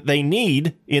everything that they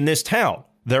need in this town.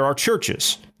 There are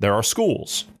churches. There are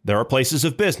schools. There are places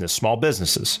of business, small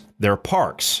businesses. There are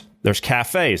parks. There's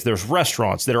cafes. There's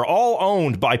restaurants that are all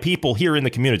owned by people here in the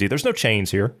community. There's no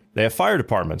chains here. They have fire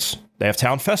departments. They have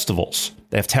town festivals.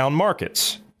 They have town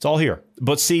markets. It's all here.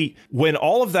 But see, when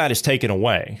all of that is taken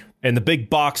away and the big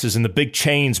boxes and the big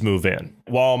chains move in,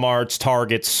 Walmarts,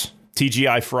 Targets,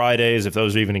 TGI Fridays, if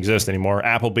those even exist anymore,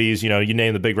 Applebee's, you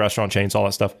name the big restaurant chains, all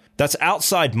that stuff. That's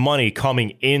outside money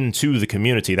coming into the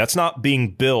community. That's not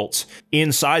being built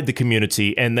inside the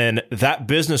community. And then that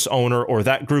business owner or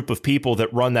that group of people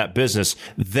that run that business,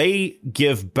 they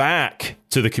give back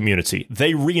to the community.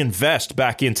 They reinvest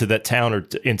back into that town or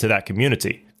into that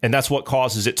community. And that's what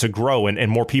causes it to grow and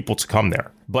more people to come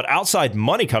there. But outside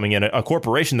money coming in, a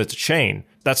corporation that's a chain,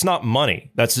 that's not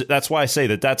money. That's why I say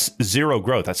that's zero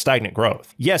growth. That's stagnant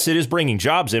growth. Yes, it is bringing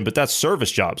jobs in, but that's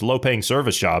service jobs, low-paying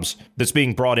service jobs that's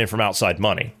being brought in from outside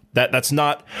money. That's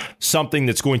not something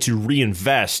that's going to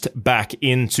reinvest back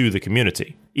into the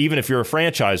community. Even if you're a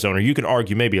franchise owner, you can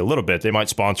argue maybe a little bit. They might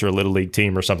sponsor a little league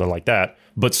team or something like that.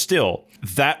 But still,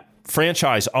 that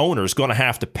franchise owner is going to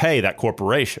have to pay that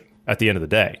corporation at the end of the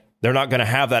day. They're not going to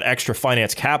have that extra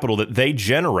finance capital that they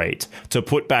generate to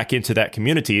put back into that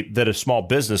community that a small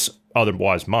business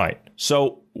otherwise might.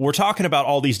 So we're talking about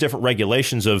all these different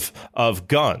regulations of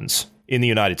guns in the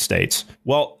United States.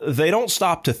 Well, they don't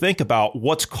stop to think about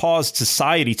what's caused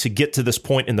society to get to this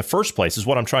point in the first place, is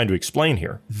what I'm trying to explain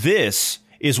here. This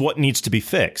is what needs to be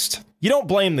fixed. You don't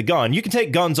blame the gun. You can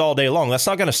take guns all day long. That's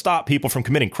not going to stop people from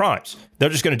committing crimes. They're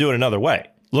just going to do it another way.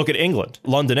 Look at England,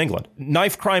 London, England,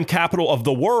 knife crime capital of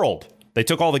the world. They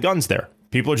took all the guns there.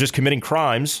 People are just committing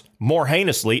crimes more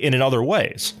heinously and in other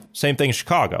ways. Same thing in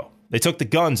Chicago. They took the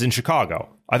guns in Chicago.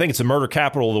 I think it's a murder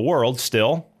capital of the world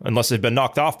still, unless they've been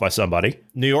knocked off by somebody.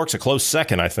 New York's a close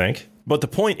second, I think. But the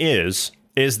point is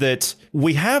that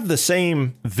we have the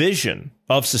same vision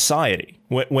of society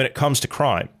when it comes to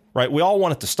crime, right? We all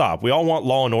want it to stop. We all want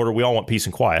law and order. We all want peace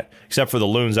and quiet, except for the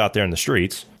loons out there in the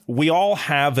streets. We all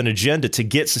have an agenda to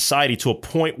get society to a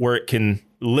point where it can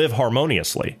live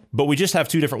harmoniously, but we just have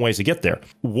two different ways to get there.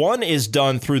 One is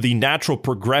done through the natural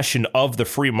progression of the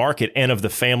free market and of the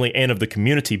family and of the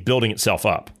community building itself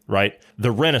up, right?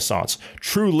 The Renaissance,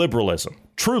 true liberalism,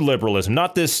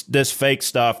 not this fake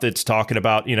stuff that's talking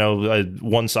about,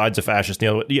 one side's a fascist,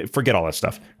 forget all that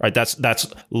stuff, right?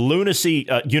 That's lunacy,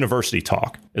 university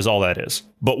talk is all that is.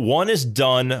 But one is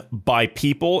done by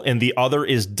people and the other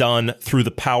is done through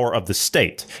the power of the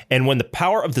state. And when the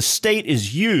power of the state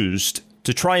is used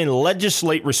to try and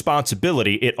legislate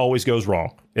responsibility, it always goes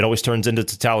wrong. It always turns into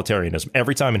totalitarianism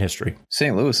every time in history.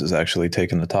 St. Louis has actually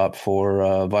taken the top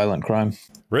for violent crime.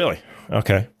 Really?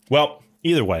 Okay. Well,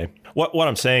 either way, what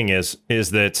I'm saying is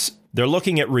that they're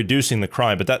looking at reducing the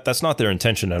crime, but that's not their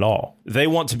intention at all. They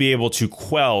want to be able to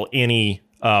quell any,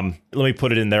 let me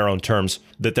put it in their own terms,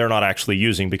 that they're not actually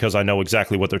using, because I know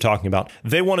exactly what they're talking about.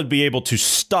 They want to be able to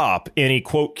stop any,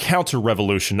 quote,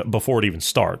 counter-revolution before it even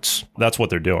starts. That's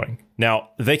what they're doing. Now,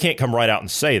 they can't come right out and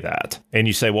say that. And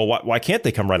you say, well, why can't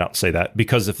they come right out and say that?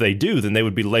 Because if they do, then they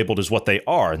would be labeled as what they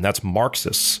are, and that's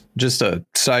Marxists. Just a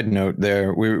side note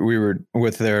there. We were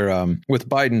with with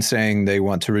Biden saying they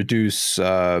want to reduce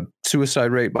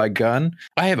suicide rate by gun.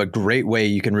 I have a great way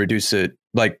you can reduce it,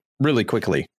 like, really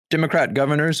quickly. Democrat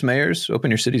governors, mayors,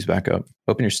 open your cities back up.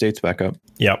 Open your states back up.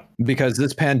 Yep. Because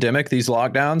this pandemic, these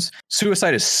lockdowns,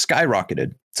 suicide has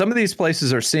skyrocketed. Some of these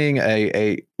places are seeing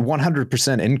a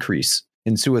 100% increase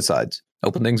in suicides.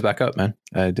 Open things back up, man.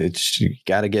 You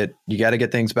gotta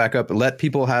get things back up. Let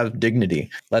people have dignity.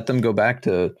 Let them go back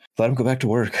to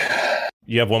work.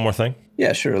 You have one more thing?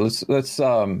 Yeah, sure. Let's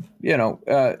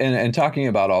and talking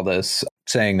about all this,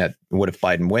 saying that what if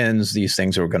Biden wins? These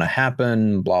things are going to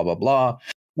happen. Blah blah blah.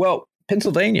 Well,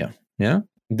 Pennsylvania,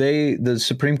 the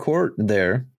Supreme Court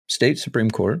there, state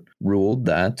Supreme Court, ruled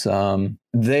that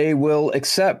they will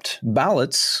accept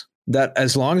ballots that,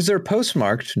 as long as they're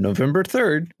postmarked November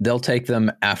 3rd, they'll take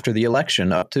them after the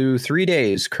election, up to 3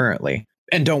 days currently.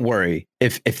 And don't worry,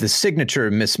 if the signature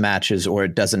mismatches or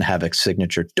it doesn't have a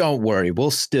signature, don't worry,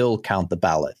 we'll still count the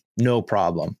ballot. No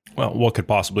problem. Well, what could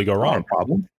possibly go wrong? Not a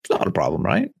problem. It's not a problem,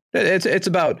 right? It's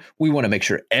about, we want to make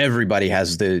sure everybody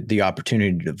has the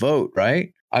opportunity to vote,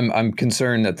 right? I'm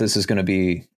concerned that this is going to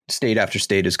be state after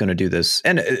state is going to do this.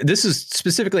 And this is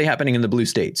specifically happening in the blue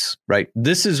states, right?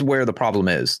 This is where the problem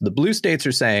is. The blue states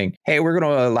are saying, hey, we're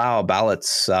going to allow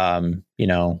ballots, a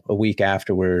week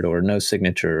afterward, or no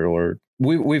signature, or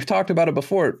we've talked about it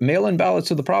before. Mail-in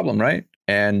ballots are the problem, right?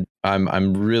 And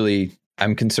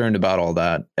I'm concerned about all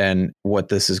that and what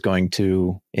this is going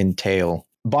to entail.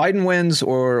 Biden wins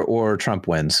or Trump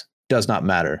wins, does not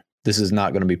matter. This is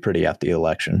not going to be pretty at the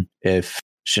election. If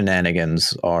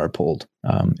shenanigans are pulled,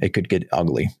 it could get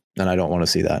ugly, and I don't want to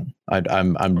see that.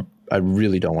 I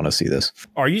really don't want to see this.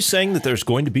 Are you saying that there's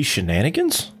going to be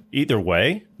shenanigans either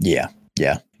way? Yeah.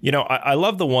 You know, I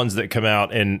love the ones that come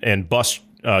out and bust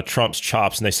Trump's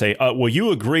chops, and they say, will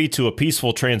you agree to a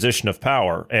peaceful transition of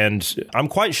power? And I'm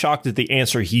quite shocked at the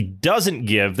answer he doesn't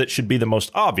give that should be the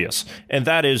most obvious. And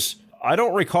that is, I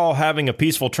don't recall having a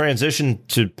peaceful transition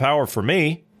to power for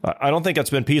me. I don't think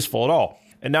that's been peaceful at all.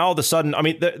 And now all of a sudden, I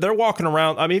mean, they're walking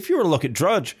around. I mean, if you were to look at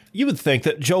Drudge, you would think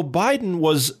that Joe Biden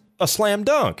was a slam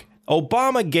dunk.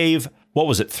 Obama gave, what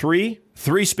was it, three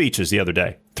speeches the other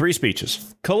day. 3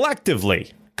 speeches.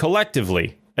 Collectively,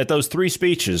 at those 3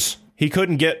 speeches, he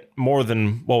couldn't get more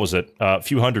than, what was it, a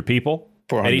few hundred people?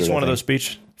 400, at each one of those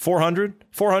speeches. 400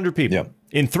 people. Yep.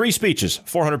 In 3 speeches,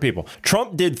 400 people.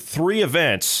 Trump did 3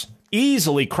 events,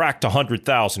 easily cracked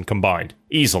 100,000 combined.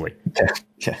 Easily.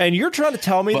 Yeah. And you're trying to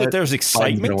tell me that there's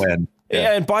excitement? Biden's gonna win.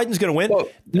 Yeah, and Biden's going to win? Well,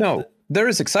 no, there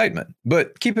is excitement.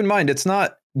 But keep in mind,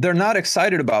 they're not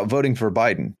excited about voting for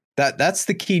Biden. That's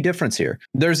the key difference here.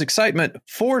 There's excitement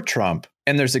for Trump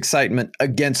and there's excitement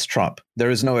against Trump. There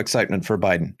is no excitement for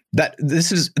Biden.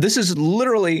 This is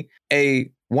literally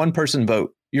a one-person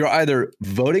vote. You're either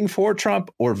voting for Trump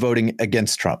or voting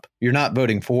against Trump. You're not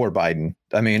voting for Biden.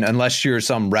 I mean, unless you're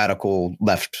some radical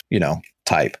left,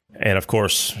 type. And of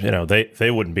course,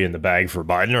 they wouldn't be in the bag for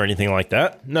Biden or anything like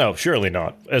that. No, surely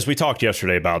not. As we talked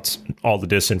yesterday about all the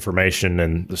disinformation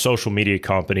and the social media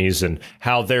companies and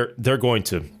how they're going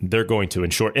to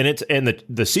ensure, and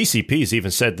the CCP's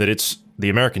even said that it's the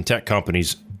American tech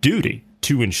companies' duty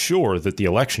to ensure that the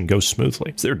election goes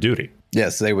smoothly. It's their duty.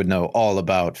 Yes, they would know all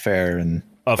about fair and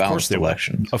balanced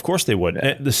elections. Of course they would.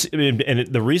 Yeah. And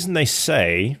the reason they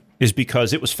say is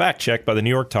because it was fact-checked by the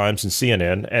New York Times and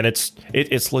CNN, and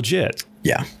it's legit.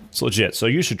 Yeah. It's legit, so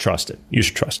you should trust it.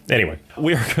 Anyway,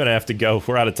 we are going to have to go.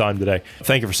 We're out of time today.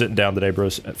 Thank you for sitting down today,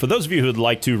 Bruce. For those of you who would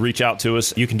like to reach out to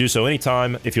us, you can do so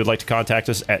anytime if you would like to contact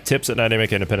us at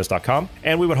tips@dynamicindependence.com.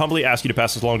 And we would humbly ask you to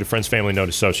pass this along to friends, family, known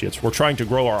associates. We're trying to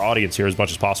grow our audience here as much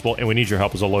as possible, and we need your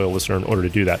help as a loyal listener in order to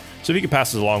do that. So if you can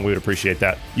pass this along, we would appreciate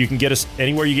that. You can get us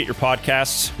anywhere you get your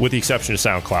podcasts, with the exception of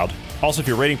SoundCloud. Also, if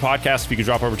you're rating podcasts, if you could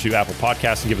drop over to Apple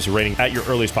Podcasts and give us a rating at your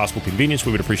earliest possible convenience,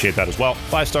 we would appreciate that as well.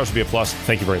 5 stars would be a plus.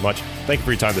 Thank you very much. Thank you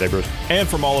for your time today, Bruce. And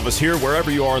from all of us here, wherever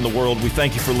you are in the world, we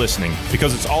thank you for listening,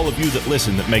 because it's all of you that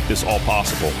listen that make this all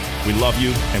possible. We love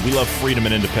you, and we love freedom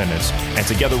and independence. And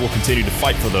together we'll continue to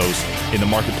fight for those in the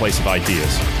marketplace of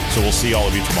ideas. So we'll see all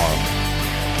of you tomorrow.